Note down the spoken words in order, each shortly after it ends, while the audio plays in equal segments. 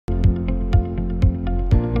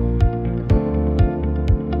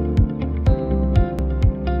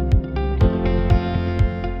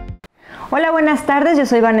Hola, buenas tardes, yo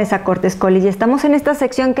soy Vanessa Cortés Colli y estamos en esta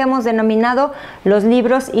sección que hemos denominado los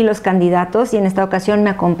libros y los candidatos, y en esta ocasión me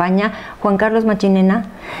acompaña Juan Carlos Machinena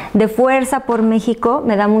de Fuerza por México.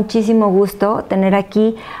 Me da muchísimo gusto tener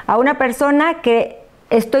aquí a una persona que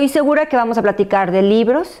estoy segura que vamos a platicar de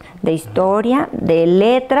libros, de historia, de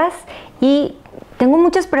letras, y tengo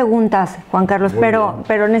muchas preguntas, Juan Carlos,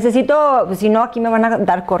 pero necesito, si no aquí me van a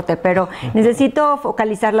dar corte, pero necesito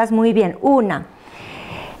focalizarlas muy bien. Una,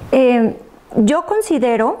 yo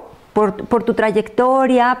considero, por tu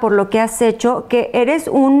trayectoria, por lo que has hecho, que eres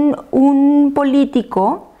un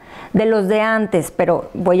político de los de antes, pero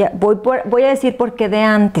voy a decir por qué de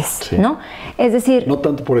antes, sí, ¿no? Es decir... No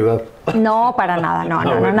tanto por edad. No, para nada, no,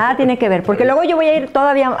 nada tiene que ver, porque luego yo voy a ir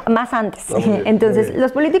todavía más antes. Entonces,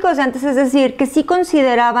 los políticos de antes, es decir, que sí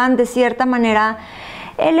consideraban de cierta manera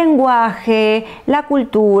el lenguaje, la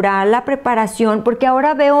cultura, la preparación, porque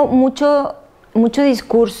ahora veo mucho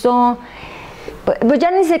discurso, pues ya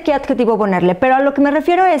ni sé qué adjetivo ponerle, pero a lo que me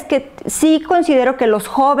refiero es que sí considero que los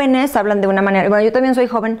jóvenes hablan de una manera, bueno, yo también soy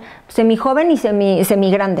joven, semijoven y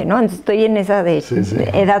semigrande, ¿no? Entonces estoy en esa de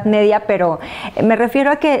edad media, pero me refiero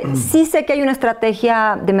a que sí sé que hay una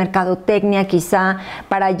estrategia de mercadotecnia quizá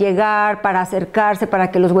para llegar, para acercarse, para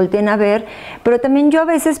que los volteen a ver, pero también yo a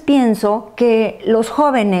veces pienso que los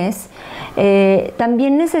jóvenes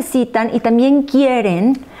también necesitan y también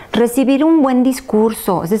quieren recibir un buen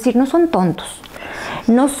discurso, es decir, no son tontos,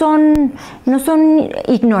 no son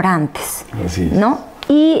ignorantes, ¿no?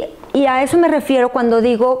 Y a eso me refiero cuando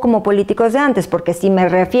digo como políticos de antes, porque si me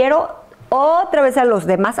refiero otra vez a los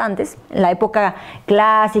demás antes, en la época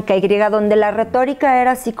clásica y griega, donde la retórica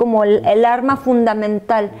era así como el arma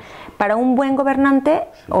fundamental para un buen gobernante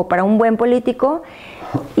o para un buen político,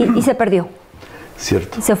 y se perdió.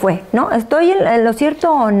 Cierto. Se fue, ¿no? ¿Estoy en lo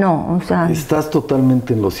cierto o no? O sea, estás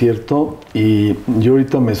totalmente en lo cierto, y yo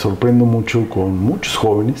ahorita me sorprendo mucho con muchos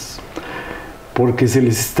jóvenes porque se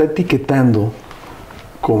les está etiquetando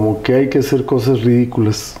como que hay que hacer cosas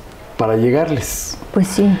ridículas para llegarles. Pues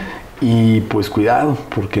sí. Y pues cuidado,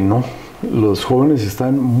 porque no. Los jóvenes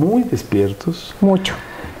están muy despiertos. Mucho.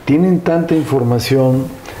 Tienen tanta información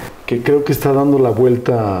que creo que está dando la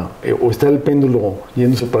vuelta, o está el péndulo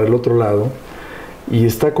yéndose para el otro lado. Y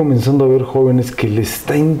está comenzando a haber jóvenes que les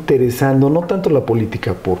está interesando, no tanto la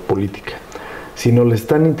política por política, sino le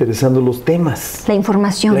están interesando los temas. La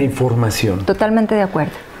información. La información. Totalmente de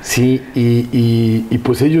acuerdo. Sí, y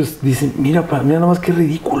pues ellos dicen, mira nada más qué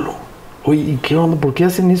ridículo. Oye, ¿y qué onda? ¿Por qué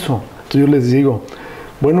hacen eso? Entonces yo les digo,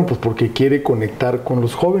 bueno, pues porque quiere conectar con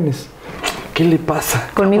los jóvenes. ¿Qué le pasa?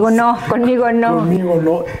 Conmigo no, conmigo no. Conmigo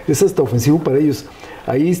no. Es hasta ofensivo para ellos.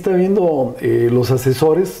 Ahí está viendo los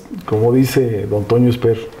asesores, como dice don Toño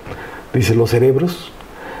Esper, dice, los cerebros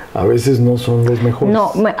a veces no son los mejores.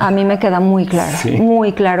 No, a mí me queda muy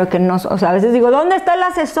claro que no, o sea, a veces digo, ¿dónde está el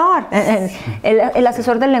asesor? El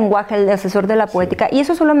asesor del lenguaje, el asesor de la poética, y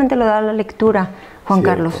eso solamente lo da la lectura, Juan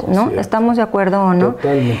Carlos, ¿no? Cierto. ¿Estamos de acuerdo o no?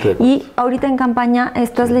 Totalmente de acuerdo. Y ahorita en campaña,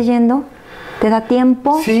 ¿estás leyendo? ¿Te da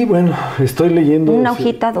tiempo? Sí, bueno, estoy leyendo... Una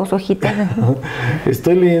hojita, dos hojitas.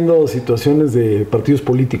 Estoy leyendo situaciones de partidos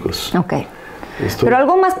políticos. Ok. Pero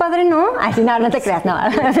algo más padre, ¿no? Ay, no te creas, no.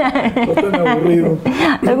 No tan aburrido.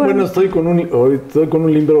 Bueno, estoy con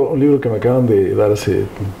un libro que me acaban de dar hace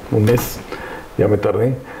un mes, ya me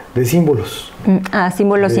tardé, de símbolos.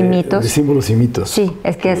 Símbolos y mitos. De símbolos y mitos. Sí,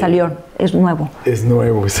 es que salió, es nuevo. Es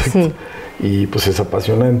nuevo, exacto. Sí. Y pues es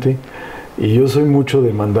apasionante. Y yo soy mucho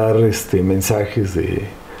de mandar mensajes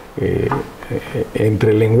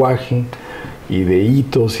entre el lenguaje y de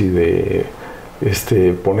hitos y de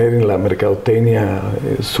poner en la mercadotecnia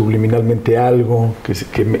subliminalmente algo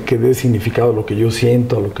que dé significado a lo que yo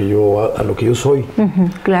siento, a lo que yo soy.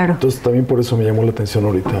 Claro. Entonces también por eso me llamó la atención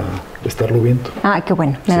ahorita estarlo viendo. Ah, qué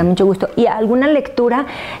bueno, me da mucho gusto. ¿Y alguna lectura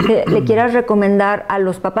que le quieras recomendar a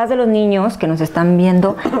los papás de los niños que nos están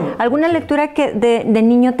viendo? ¿Alguna lectura que de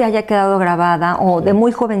niño te haya quedado grabada, o de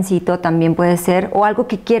muy jovencito también puede ser, o algo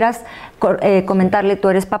que quieras comentarle? Tú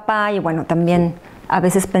eres papá y bueno, también a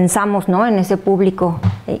veces pensamos, ¿no?, en ese público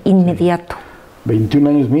inmediato. 21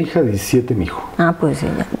 años mi hija, 17 mi hijo. Ah, pues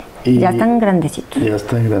ya están grandecitos. Ya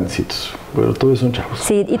están grandecitos, pero todos son chavos.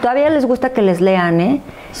 Sí, y todavía les gusta que les lean, ¿eh?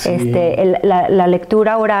 Sí. La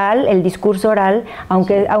lectura oral, el discurso oral,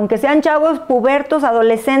 aunque sean chavos, pubertos,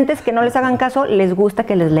 adolescentes, que no les hagan caso, les gusta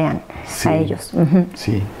que les lean a ellos.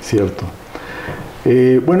 Sí, cierto.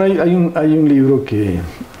 Bueno, hay un libro que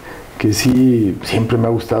sí siempre me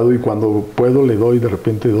ha gustado, y cuando puedo le doy de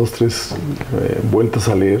repente 2, 3 vueltas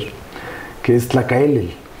a leer, que es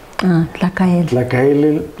Tlacaelel.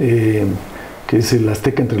 Tlacaelel, que es el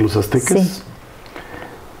azteca entre los aztecas,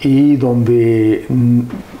 y donde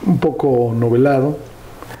un poco novelado,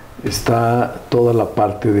 está toda la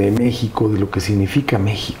parte de México, de lo que significa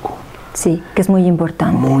México. Sí, que es muy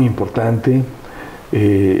importante. Muy importante.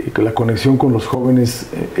 La conexión con los jóvenes.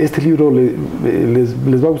 Este libro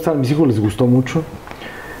les va a gustar, a mis hijos les gustó mucho,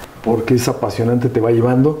 porque es apasionante, te va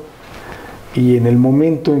llevando. Y en el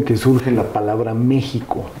momento en que surge la palabra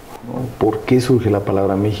México, ¿no? ¿Por qué surge la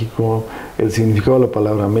palabra México? El significado de la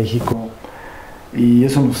palabra México. Y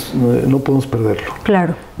eso no podemos perderlo.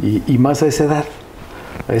 Claro. Y más a esa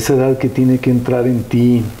edad que tiene que entrar en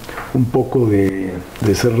ti un poco de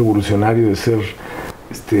ser revolucionario, de ser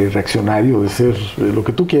reaccionario, de ser lo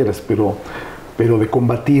que tú quieras, pero de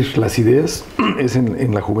combatir las ideas, es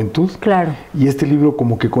en la juventud. Claro. Y este libro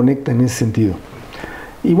como que conecta en ese sentido.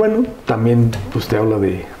 Y bueno, también pues te habla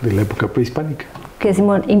de la época prehispánica. Que es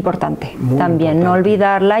muy importante también, no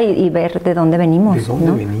olvidarla y ver de dónde venimos, ¿de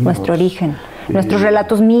dónde venimos? Nuestro origen, nuestros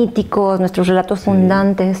relatos míticos, nuestros relatos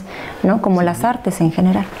fundantes, ¿no? Como las artes en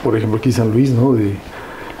general. Por ejemplo, aquí San Luis, ¿no?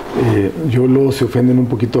 Yo luego se ofenden un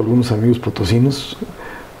poquito algunos amigos potosinos,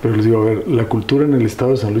 pero les digo, a ver, la cultura en el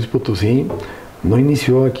estado de San Luis Potosí no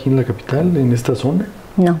inició aquí en la capital, en esta zona.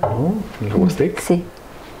 No. En la Huasteca. Sí.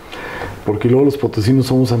 Porque luego los potosinos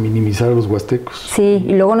somos a minimizar a los huastecos. Sí,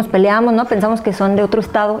 y luego nos peleamos, ¿no? Pensamos que son de otro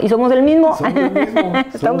estado y somos del mismo.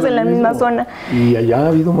 Estamos en la misma zona. Y allá ha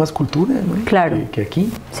habido más cultura, ¿no? Claro. Que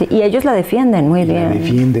aquí. Sí, y ellos la defienden muy bien.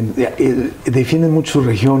 Defienden mucho su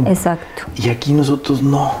región. Exacto. Y aquí nosotros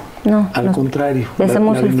no. Al contrario. Le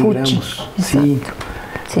hacemos el fuchi. Sí.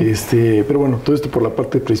 Sí. Pero bueno, todo esto por la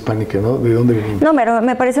parte prehispánica, ¿no? ¿De dónde venimos? No, pero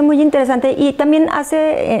me parece muy interesante. Y también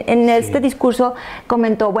en este discurso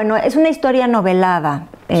comentó, bueno, es una historia novelada,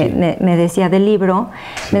 me decía del libro,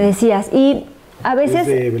 me decías, y a veces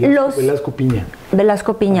Velasco Piña.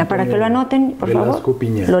 Velasco Piña, para que lo anoten, por favor,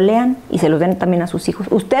 Piña. Lo lean y se los den también a sus hijos.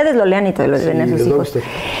 Ustedes lo lean y se los den a sus hijos.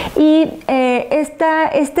 Y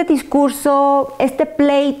este discurso, este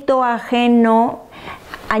pleito ajeno,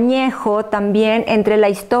 añejo también entre la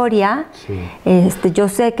historia. Yo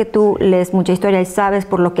sé que tú lees mucha historia y sabes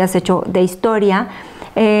por lo que has hecho de historia,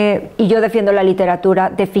 y yo defiendo la literatura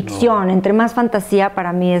de ficción. Entre más fantasía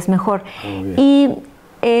para mí es mejor. Y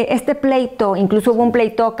este pleito, incluso hubo un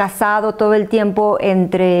pleito casado todo el tiempo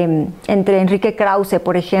entre Enrique Krause,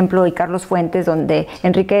 por ejemplo, y Carlos Fuentes, donde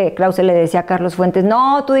Enrique Krause le decía a Carlos Fuentes,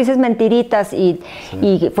 no, tú dices mentiritas, y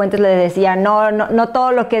Fuentes le decía, no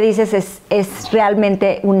todo lo que dices es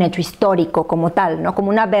realmente un hecho histórico como tal, ¿no? Como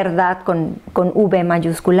una verdad con V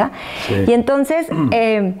mayúscula. Y entonces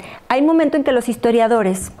hay un momento en que los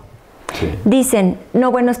historiadores dicen,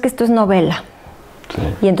 no, bueno, es que esto es novela.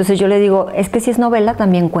 Y entonces yo le digo, es que si es novela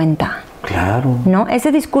también cuenta. Claro. ¿No?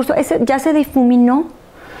 Ese discurso, ya se difuminó,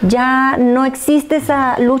 ya no existe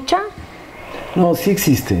esa lucha. No, sí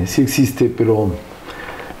existe, pero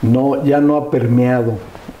ya no ha permeado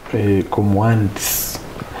como antes.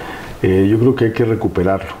 Yo creo que hay que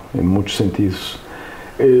recuperarlo en muchos sentidos.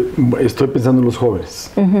 Estoy pensando en los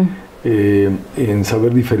jóvenes, en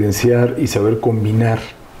saber diferenciar y saber combinar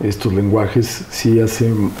estos lenguajes, sí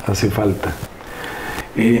hace falta.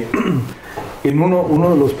 Uno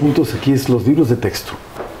de los puntos aquí es los libros de texto.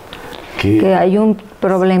 Que hay un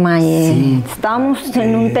problema ahí. Estamos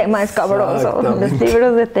en un tema escabroso, los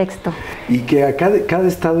libros de texto. Y que cada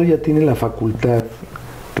estado ya tiene la facultad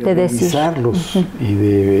de revisarlos y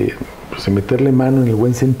de meterle mano en el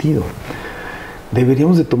buen sentido.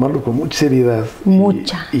 Deberíamos de tomarlo con mucha seriedad.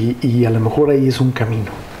 Mucha. Y a lo mejor ahí es un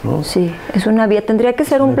camino, ¿no? Sí, es una vía. Tendría que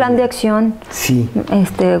ser un plan de acción,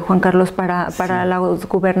 Juan Carlos, para las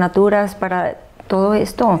gubernaturas, para todo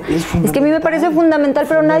esto. Es que a mí me parece fundamental,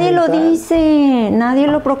 pero nadie lo dice, nadie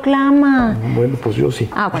lo proclama. Bueno, pues yo sí.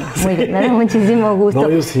 Bueno, muy bien, me da muchísimo gusto. No,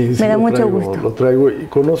 yo sí me da mucho gusto. Lo traigo y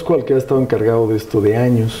conozco al que ha estado encargado de esto de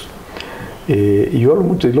años, y yo hablo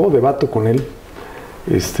mucho y luego debato con él,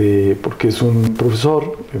 porque es un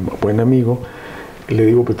profesor, buen amigo. Le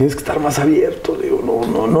digo, pero tienes que estar más abierto. Le digo,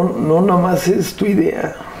 no, nada más es tu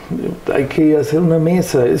idea. Hay que hacer una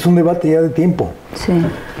mesa. Es un debate ya de tiempo. Sí.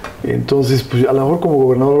 Entonces, pues a lo mejor como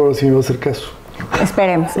gobernador ahora sí me va a hacer caso.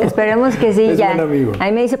 Esperemos que sí. Es buen amigo.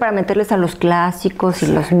 Ahí me dice para meterles a los clásicos y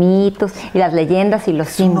los mitos y las leyendas y los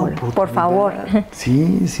símbolos. Por favor.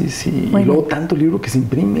 Sí. Y luego tanto libro que se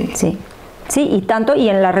imprime. Sí, y tanto, y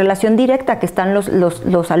en la relación directa que están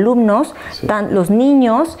los alumnos, los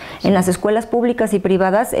niños, en las escuelas públicas y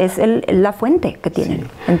privadas, es la fuente que tienen.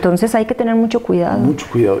 Entonces hay que tener mucho cuidado. Mucho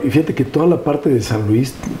cuidado. Y fíjate que toda la parte de San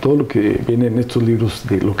Luis, todo lo que viene en estos libros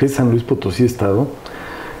de lo que es San Luis Potosí Estado,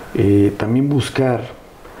 también buscar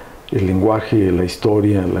el lenguaje, la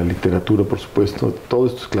historia, la literatura, por supuesto, todo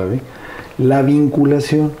esto es clave. La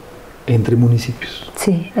vinculación entre municipios.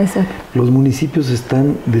 Sí, exacto. Los municipios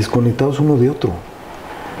están desconectados uno de otro.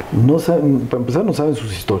 No saben, para empezar, no saben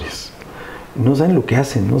sus historias. No saben lo que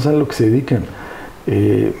hacen, no saben lo que se dedican.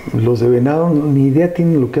 Los de Venado ni idea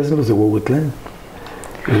tienen lo que hacen los de Huehuetlán.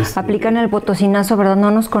 Aplican el potosinazo, ¿verdad?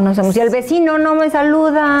 No nos conocemos. Y el vecino no me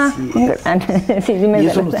saluda. Sí, y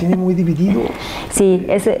eso nos tiene muy divididos. Sí,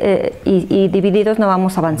 y divididos no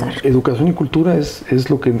vamos a avanzar. Educación y cultura es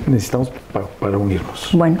lo que necesitamos para unirnos.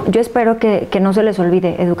 Bueno, yo espero que no se les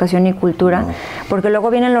olvide educación y cultura, porque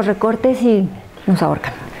luego vienen los recortes y nos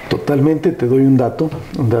ahorcan. Totalmente, te doy un dato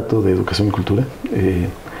de educación y cultura.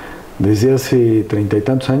 Desde hace 30 y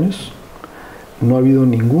tantos años no ha habido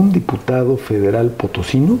ningún diputado federal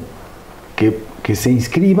potosino que se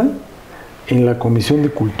inscriba en la Comisión de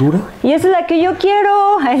Cultura. Y esa es la que yo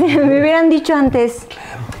quiero, me hubieran dicho antes.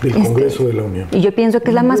 Del Congreso de la Unión. Y yo pienso que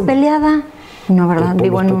es la más peleada. No, ¿verdad? Por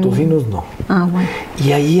los potosinos no. Ah, bueno.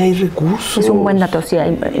 Y ahí hay recursos. Es un buen dato, sí.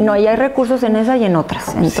 Y hay recursos en esa y en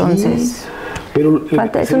otras. Entonces, sí, pero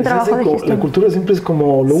es un trabajo de gestión. La cultura siempre es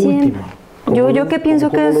como lo último. Yo que pienso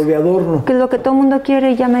que es lo que todo el mundo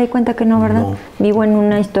quiere y ya me di cuenta que no, ¿verdad? No. Vivo en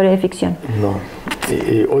una historia de ficción. No.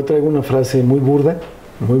 Hoy traigo una frase muy burda,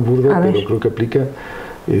 pero creo que aplica.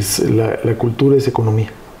 La cultura es economía.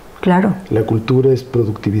 Claro. La cultura es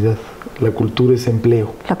productividad. La cultura es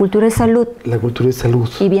empleo. La cultura es salud. La cultura es salud.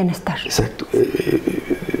 Y bienestar. Exacto.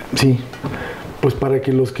 Sí. Pues para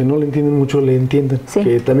que los que no le entienden mucho le entiendan,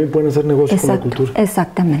 que también pueden hacer negocio con la cultura.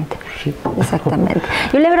 Exactamente. Sí. Exactamente.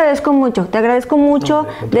 Yo le agradezco mucho, te agradezco mucho,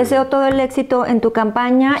 deseo todo el éxito en tu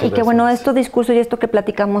campaña y que bueno, estos discursos y esto que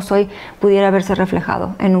platicamos hoy pudiera verse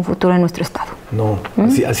reflejado en un futuro en nuestro estado. No,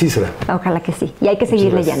 así será. Ojalá que sí. Y hay que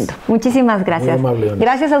seguir leyendo. Muchísimas gracias. Muy amable,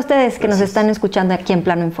 gracias a ustedes que nos están escuchando aquí en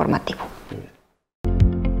Plano Informativo.